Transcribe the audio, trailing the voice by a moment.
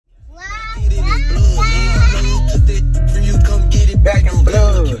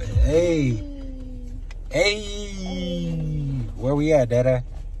Hey. Hey. Where we at, Dada?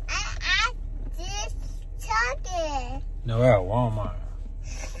 I just talking. No, we're at Walmart.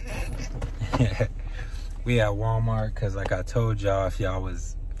 We at Walmart because, like I told y'all, if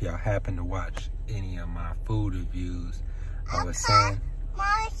y'all happened to watch any of my food reviews, I was saying.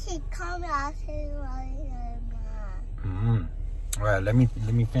 Mom, she come out here right now. All right, let me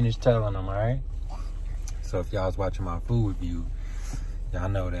finish telling them. All right. So if y'all was watching my food review, y'all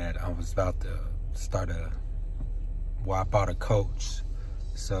know that I was about to start whop out a coach.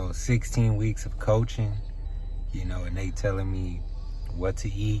 So 16 weeks of coaching, you know, and they telling me what to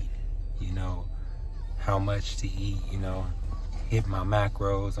eat, you know, how much to eat, you know, hit my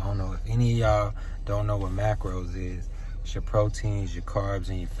macros. I don't know if any of y'all don't know what macros is. It's your proteins, your carbs,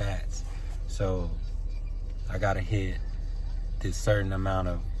 and your fats. So I gotta hit this certain amount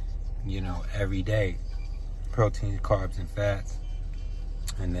of, you know, every day, protein, carbs, and fats.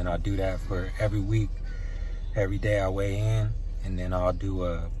 And then I'll do that for every week. Every day I weigh in, and then I'll do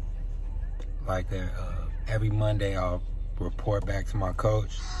every Monday I'll report back to my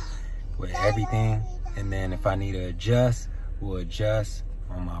coach with everything. And then if I need to adjust, we'll adjust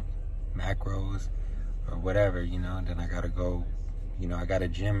on my macros or whatever, you know. Then I gotta go, you know, I got a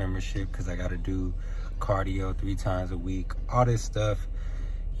gym membership because I gotta do cardio 3 times a week. All this stuff,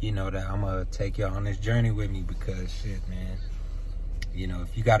 you know, that I'm gonna take y'all on this journey with me because shit, man. You know,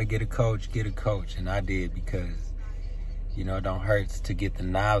 if you gotta get a coach, get a coach. And I did because, you know, it don't hurt to get the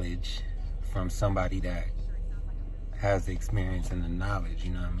knowledge from somebody that has the experience and the knowledge,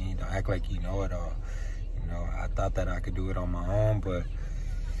 you know what I mean? Don't act like you know it all. You know, I thought that I could do it on my own, but,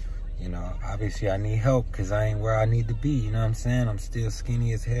 you know, obviously I need help because I ain't where I need to be, you know what I'm saying? I'm still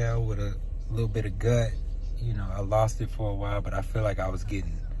skinny as hell with a little bit of gut. You know, I lost it for a while, but I feel like I was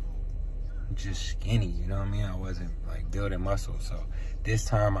getting just skinny, you know what I mean? I wasn't like building muscle. So this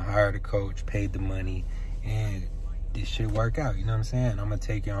time I hired a coach, paid the money, and this shit work out, you know what I'm saying? I'm gonna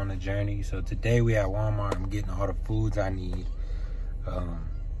take you on the journey. So today we at Walmart. I'm getting all the foods I need.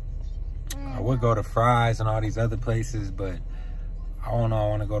 I would go to Fry's and all these other places, but I don't know, I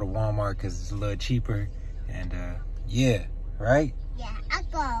want to go to Walmart because it's a little cheaper. And yeah, right? Yeah, I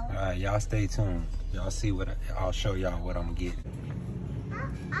go. All right, y'all stay tuned. Y'all see what I'll show y'all what I'm getting.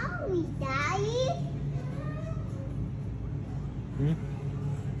 Are we dying?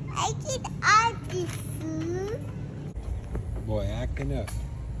 I get all this food. Boy, acting up.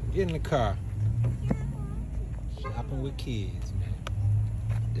 Get in the car. Shopping with kids, man.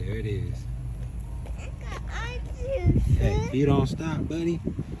 There it is. I got all this food. Hey, if you don't stop, buddy,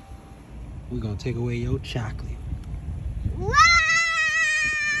 we're gonna take away your chocolate. What?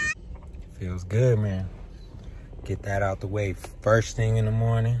 Feels good, man. Get that out the way first thing in the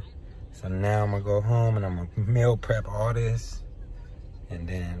morning. So now I'm gonna go home and I'm gonna meal prep all this. And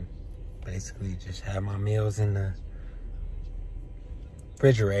then basically just have my meals in the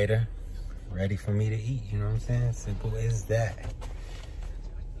refrigerator ready for me to eat, you know what I'm saying? Simple as that.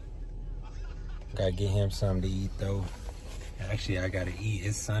 Gotta get him something to eat though. Actually, I gotta eat.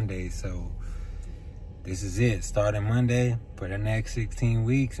 It's Sunday, so this is it. Starting Monday for the next 16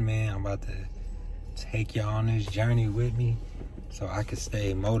 weeks, man. I'm about to take y'all on this journey with me so I can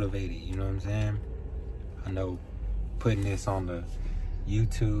stay motivated, you know what I'm saying? I know putting this on the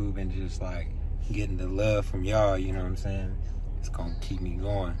YouTube and just like getting the love from y'all, you know what I'm saying? It's gonna keep me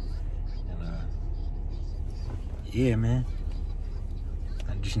going. And yeah, man.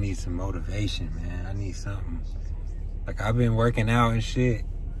 I just need some motivation, man. I need something. Like, I've been working out and shit,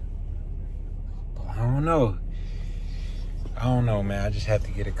 but I don't know. I don't know, man. I just have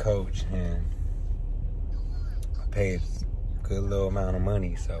to get a coach, and I pay a good little amount of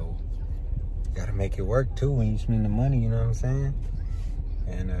money, so you gotta make it work too when you spend the money, you know what I'm saying?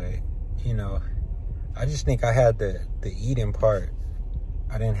 And you know, I just think I had the eating part.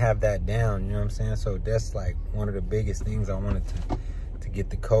 I didn't have that down, you know what I'm saying? So that's like one of the biggest things I wanted to get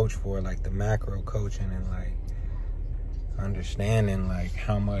the coach for, like the macro coaching and like understanding like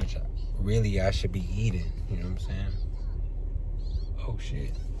how much really I should be eating, you know what I'm saying? Oh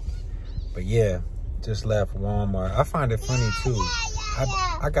shit. But yeah, just left Walmart. I find it funny too.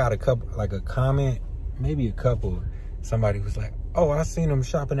 I got a couple, like a comment, maybe a couple. Somebody was like, oh, I seen them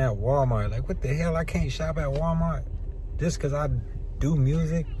shopping at Walmart. Like, what the hell? I can't shop at Walmart just because I do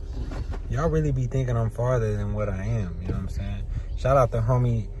music? Y'all really be thinking I'm farther than what I am, you know what I'm saying? Shout out the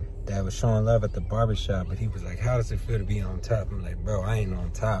homie that was showing love at the barbershop, but he was like, how does it feel to be on top? I'm like, bro, I ain't on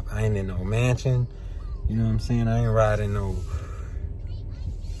top. I ain't in no mansion. You know what I'm saying? I ain't riding no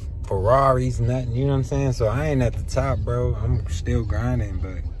Ferraris, nothing, you know what I'm saying? So I ain't at the top, bro. I'm still grinding,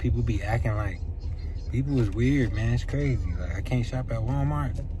 but people be acting like, people is weird, man. It's crazy. Like, I can't shop at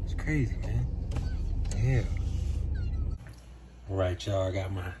Walmart. It's crazy, man. Yeah. All right, y'all, I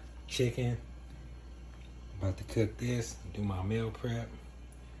got my chicken. About to cook this, do my meal prep.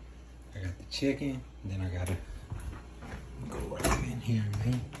 I got the chicken, then I gotta go right in here,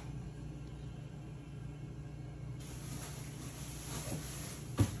 man.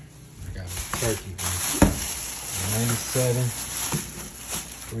 I got my turkey, man. 97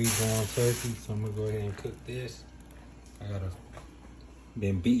 3-pound turkey, so I'm gonna go ahead and cook this.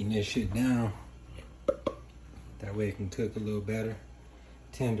 Been beating this shit down. That way it can cook a little better.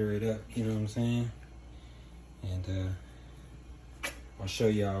 Tender it up, you know what I'm saying? And I'll show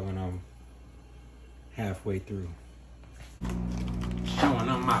y'all when I'm halfway through. Showing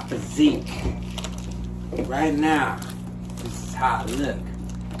them my physique. Right now, this is how I look.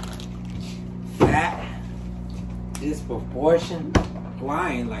 Fat, disproportion. Well,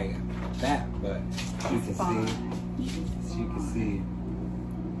 I ain't like that, but you can see. You can see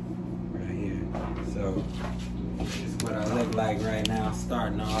right here. So this is what I look like right now,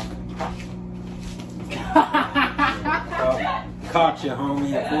 starting off. Caught you,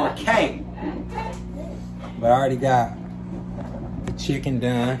 homie, at 4K. But I already got the chicken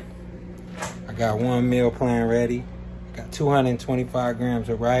done. I got one meal plan ready. I got 225 grams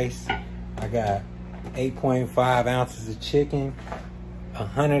of rice. I got 8.5 ounces of chicken,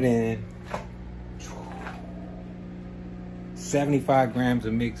 175 grams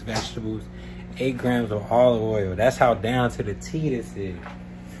of mixed vegetables, 8 grams of olive oil. That's how down to the T this is.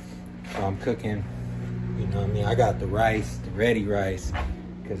 So I'm cooking, you know what I mean? I got the rice, the ready rice,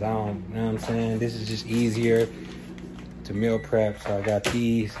 because I don't, you know what I'm saying? This is just easier to meal prep. So I got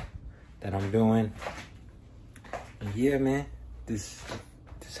these that I'm doing. And yeah, man, this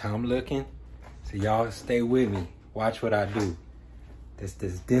is how I'm looking. So y'all stay with me. Watch what I do. This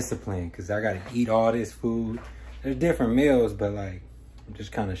discipline, because I got to eat all this food. There's different meals, but like, I'm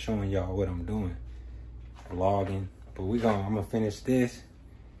just kind of showing y'all what I'm doing. Vlogging. But I'm going to finish this.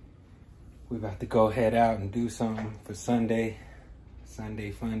 We about to go head out and do something for Sunday. Sunday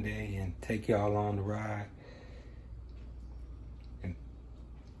fun day, and take y'all on the ride. And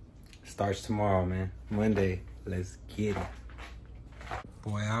starts tomorrow, man. Monday. Let's get it.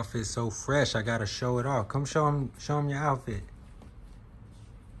 Boy, outfit's so fresh. I gotta show it off. Come show them your outfit.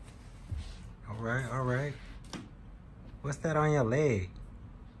 All right, all right. What's that on your leg?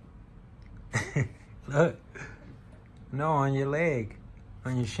 Look. No, on your leg.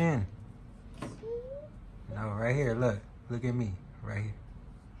 On your shin. No, right here. Look. Look at me. Right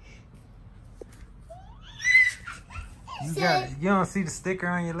here. You don't see the sticker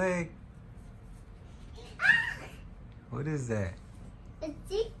on your leg? What is that? A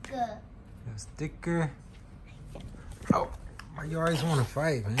sticker. A sticker? Oh, why you always want to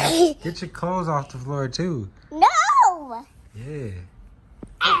fight, man? Get your clothes off the floor, too. No! Yeah.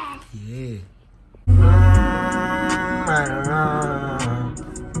 Yeah.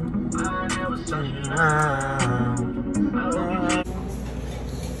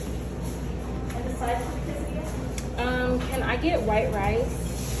 Can I get white rice,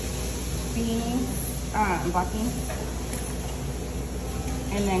 beans, black beans,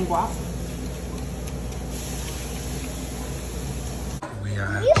 and then guac? We are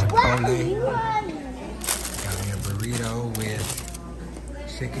at Chipotle. Got me a burrito with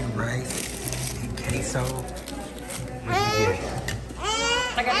chicken, rice, and queso. What you get?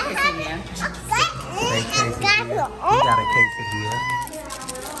 I got a quesadilla. Steak quesadilla. You got a quesadilla.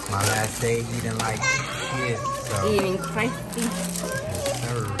 My last day eating like shit, so. Eating spicy. Yes,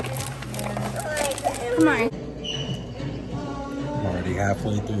 sir. Come on. I'm already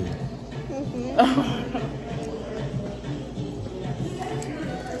halfway through.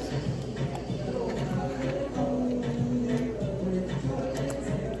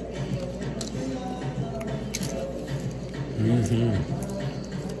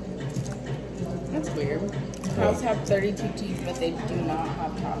 That's weird. Cows have 32 teeth, but they do not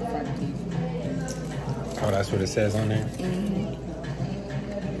have top front teeth. Oh, that's what it says on there? Mm-hmm.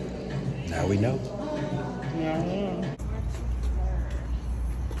 Now we know. Yeah.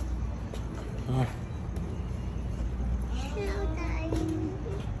 Oh.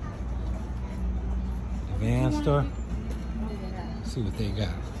 The van store? Let's see what they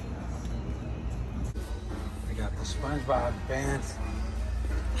got. They got the SpongeBob bands.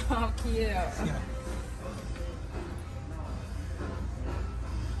 Oh, cute. Yeah.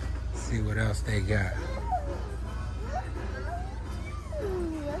 See what else they got.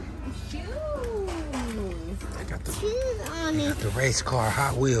 They got the race car,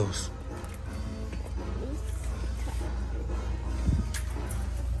 Hot Wheels.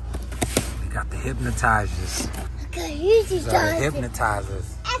 They got the hypnotizers. These are the hypnotizers.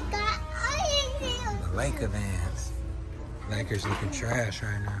 Laker Vans. Lakers looking trash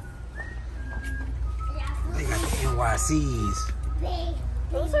right now. They got the NYCs.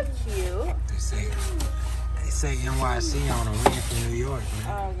 Those are cute. They say NYC on them. We from New York, man.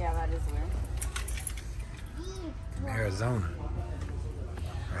 Oh yeah, that is weird. From Arizona.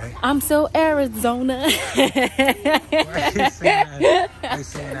 Right? I'm so Arizona. Why you saying that? They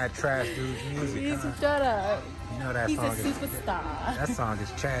saying that trash dude's music. He's Huh? shut up. You know that He's song a is superstar. that song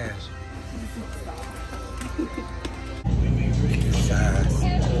is trash.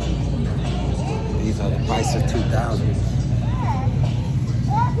 These are the price of 2000.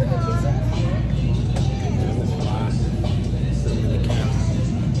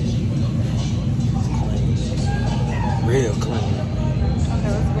 Real clean.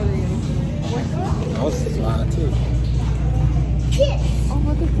 Okay, let's go to you. Those are fly too. Oh,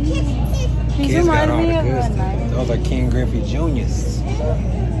 look at these. These Kids got remind all me the of good a stuff. night. Those are King Griffey Juniors.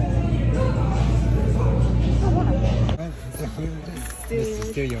 This is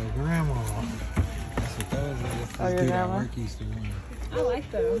still your grandma. That's what those are. Oh, your grandma? Work used to wear. I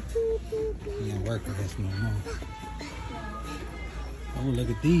like them. He ain't work with us no more. Oh, look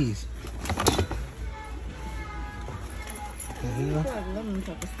at these. What the hell? I love them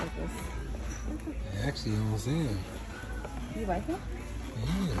type of stickers. They're actually on sale. You like them?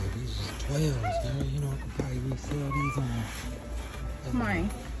 Yeah, these are 12s, girl. You know, I could probably resell these on. Come on.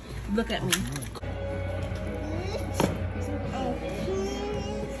 Look at me.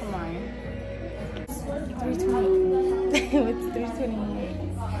 Come on. 320. It's 320.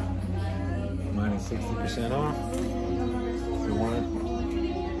 Minus 60% off. If you want it.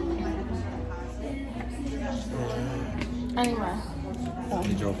 Anyway.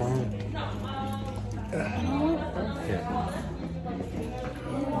 Need your phone? Yeah.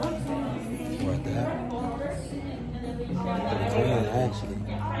 What that? Clean, actually.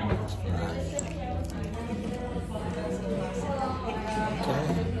 Okay.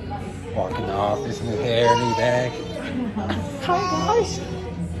 Walk in the office in his hair and his bag. Oh gosh.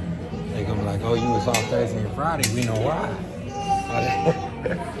 They gonna be like, oh, you was off Thursday and Friday. We know why.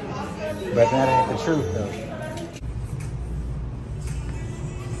 But that ain't the truth, though.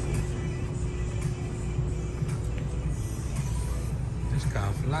 This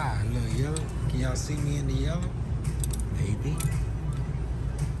car fly, a little yellow. Can y'all see me in the yellow? Maybe.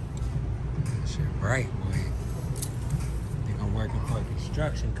 That shit bright, boy. Think I'm working for a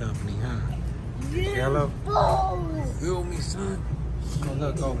construction company, huh? Yellow? Feel me, son? Go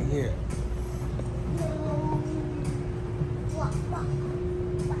look over here.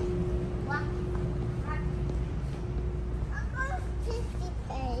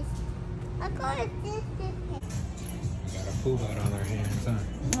 Got a poop out on her hands, huh?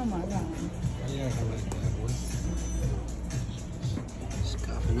 Oh my god. Why you acting like that, boy?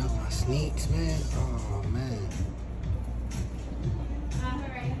 Scuffing up my sneaks, man. Oh, man.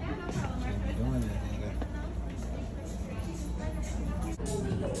 Shouldn't be doing that, nigga.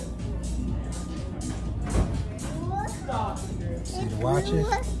 See the watches?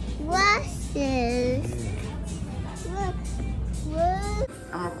 Watches.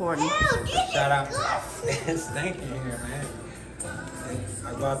 I'm recording. Shout out. It's stinking here, man.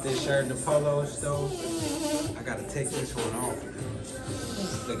 I bought this shirt in the Polo store. I gotta take this one off.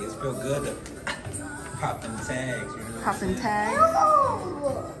 Look, it feels good to pop them tags, you know. Popping tags.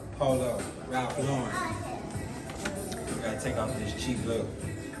 Polo, Ralph Lauren. Gotta take off this cheap little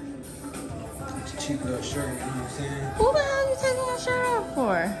shirt, you know what I'm saying? Who the hell are you taking your shirt off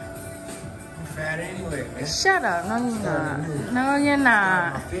for? I'm fat anyway, man. Shut up. No, you're not. No, you're My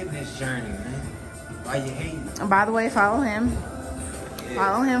not. fitness journey, man. Why you hating? By the way, follow him. Yeah.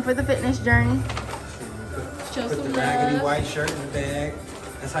 Follow him for the fitness journey. Show Put some the raggedy love. white shirt in the bag.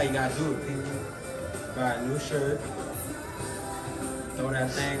 That's how you gotta do it, people. Buy a new shirt. Throw that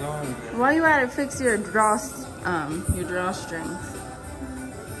thing on. Man. Why you gotta fix your drawstrings?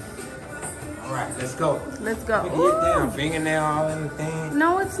 All right, let's go. Let's go. Look at your damn fingernail all in the thing.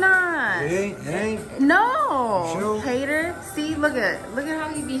 No, it's not. It ain't. No. Sure. Hater. See, look at how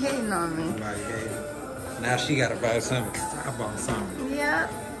you be hating on me. Somebody gave it. Now she gotta buy something. 'Cause I bought something. Yeah.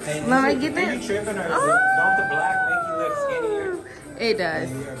 Hey, Let me is get it- that. Are you tripping or Oh. don't the black make you look skinnier? It does.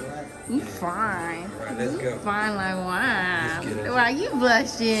 When you wear black? You fine. All right, let's go. Fine like Let's get wine. it. Why you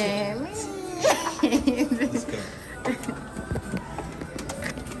blushing? Let's go.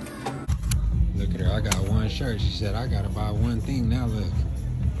 Look at her. I got one shirt. She said I gotta buy one thing. Now look,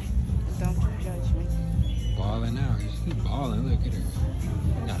 Don't judge me. balling out. She's balling. Look at her.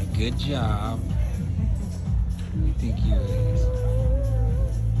 Got a good job. Who you think you is?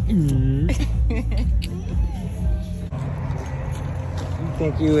 Who you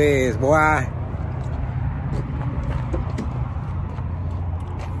think you is, boy?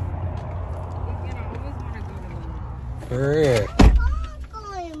 For real. I'm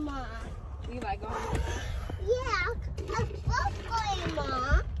going, Mom. You like going? Yeah, I'm going,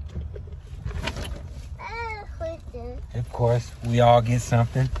 Mom. Of course, we all get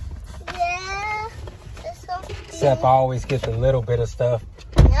something. Yeah, there's something. Except I always get the little bit of stuff.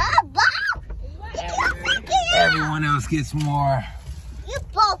 Yeah, Bob. Everyone else gets more. You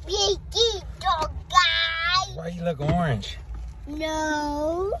both eat dog guy. Why you look orange?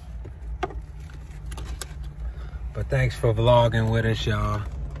 No. But thanks for vlogging with us, y'all.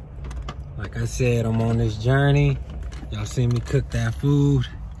 Like I said, I'm on this journey. Y'all see me cook that food.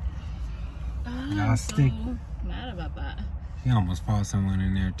 Y'all stick. Mad about that. She almost fought someone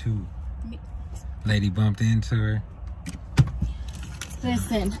in there too. Lady bumped into her.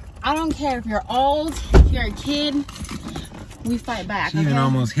 Listen, I don't care if you're old, if you're a kid, we fight back. She even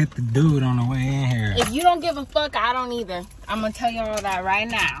almost hit the dude on the way in here. If you don't give a fuck, I don't either. I'm gonna tell you all that right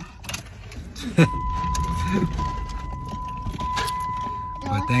now.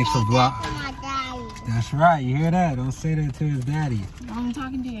 But thanks for vlogging. That's right, you hear that? Don't say that to his daddy. I'm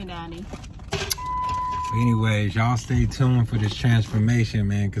talking to your daddy. But anyways, y'all stay tuned for this transformation,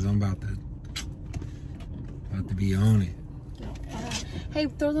 man, because I'm about to be on it. Hey,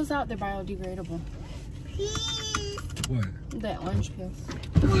 throw those out. They're biodegradable. What? That orange peel.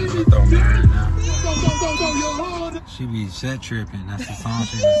 Throw me right now. She be set tripping. That's the song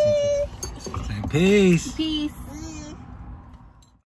she listens to. Say peace. Peace.